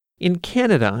In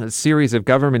Canada, a series of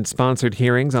government-sponsored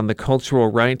hearings on the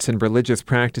cultural rights and religious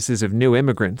practices of new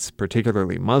immigrants,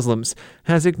 particularly Muslims,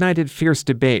 has ignited fierce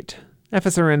debate.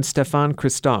 FSRN's Stéphane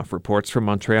Christophe reports from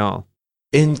Montreal.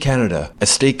 In Canada, a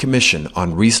state commission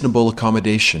on reasonable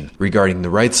accommodation regarding the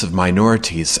rights of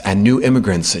minorities and new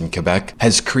immigrants in Quebec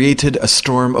has created a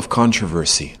storm of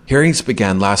controversy. Hearings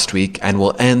began last week and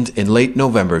will end in late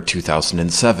November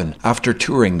 2007. After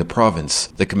touring the province,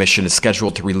 the commission is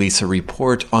scheduled to release a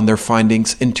report on their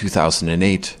findings in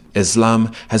 2008.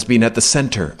 Islam has been at the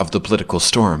center of the political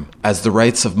storm, as the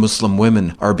rights of Muslim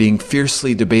women are being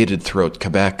fiercely debated throughout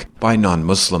Quebec by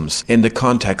non-Muslims in the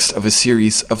context of a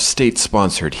series of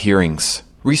state-sponsored hearings.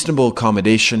 Reasonable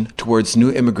accommodation towards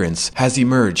new immigrants has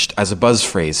emerged as a buzz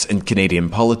phrase in Canadian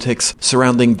politics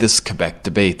surrounding this Quebec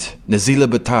debate. Nazila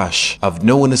Batash of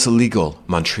No One Is Illegal,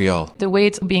 Montreal. The way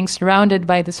it's being surrounded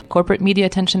by this corporate media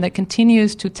attention that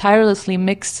continues to tirelessly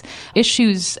mix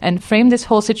issues and frame this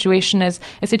whole situation as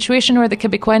a situation where the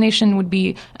Quebecois nation would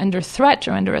be under threat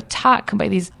or under attack by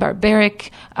these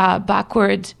barbaric,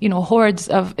 backward, hordes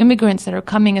of immigrants that are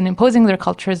coming and imposing their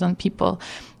cultures on people.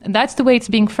 And that's the way it's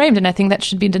being framed, and I think that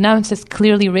should be denounced as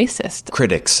clearly racist.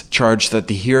 Critics charge that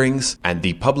the hearings and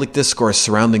the public discourse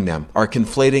surrounding them are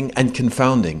conflating and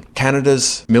confounding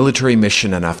Canada's military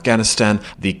mission in Afghanistan,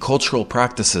 the cultural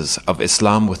practices of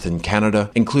Islam within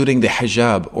Canada, including the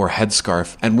hijab or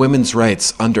headscarf, and women's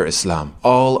rights under Islam,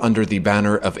 all under the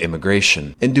banner of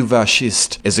immigration. Indu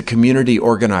Vashist is a community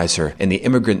organizer in the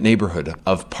immigrant neighborhood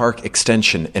of Park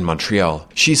Extension in Montreal.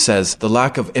 She says the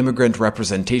lack of immigrant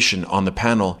representation on the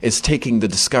panel is taking the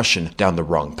discussion down the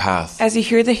wrong path. As you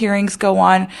hear the hearings go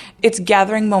on, it's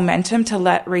gathering momentum to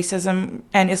let racism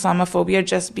and Islamophobia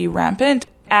just be rampant.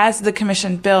 As the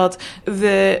commission builds,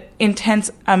 the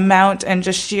intense amount and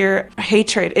just sheer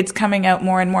hatred, it's coming out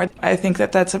more and more. I think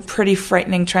that that's a pretty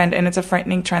frightening trend, and it's a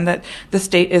frightening trend that the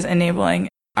state is enabling.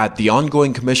 At the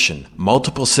ongoing commission,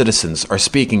 multiple citizens are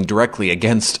speaking directly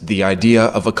against the idea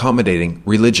of accommodating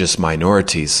religious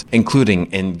minorities, including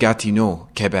in Gatineau,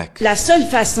 Quebec. La seule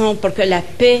façon pour que la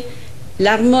paix,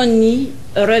 l'harmonie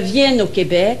reviennent au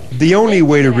Québec. The only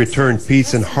way to return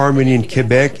peace and harmony in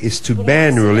Quebec is to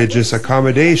ban religious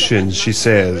accommodations, she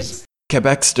says.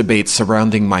 Quebec's debate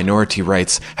surrounding minority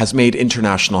rights has made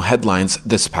international headlines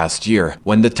this past year,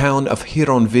 when the town of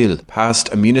Huronville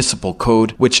passed a municipal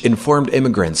code which informed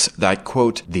immigrants that,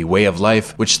 quote, the way of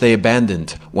life which they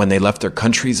abandoned when they left their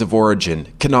countries of origin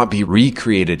cannot be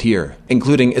recreated here,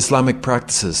 including Islamic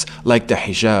practices like the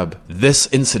hijab. This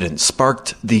incident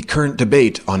sparked the current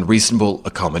debate on reasonable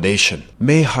accommodation.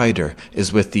 May Hyder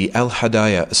is with the El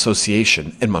Hadaya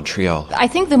Association in Montreal. I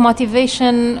think the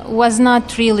motivation was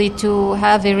not really to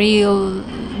have a real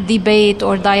debate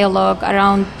or dialogue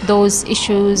around those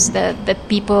issues that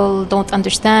people don't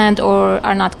understand or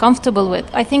are not comfortable with.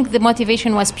 I think the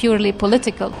motivation was purely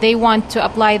political. They want to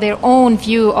apply their own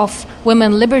view of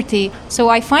women's liberty. So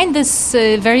I find this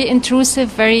very intrusive,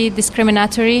 very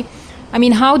discriminatory. I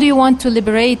mean, how do you want to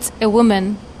liberate a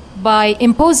woman by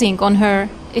imposing on her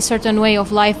a certain way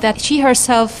of life that she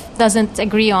herself doesn't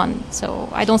agree on? So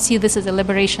I don't see this as a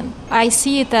liberation. I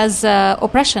see it as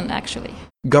oppression, actually.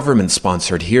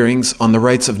 Government-sponsored hearings on the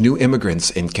rights of new immigrants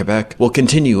in Quebec will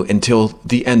continue until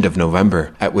the end of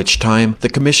November, at which time the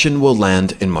commission will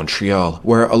land in Montreal,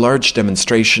 where a large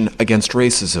demonstration against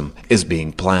racism is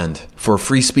being planned. For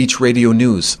Free Speech Radio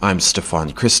News, I'm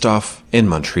Stéphane Christophe in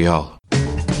Montreal.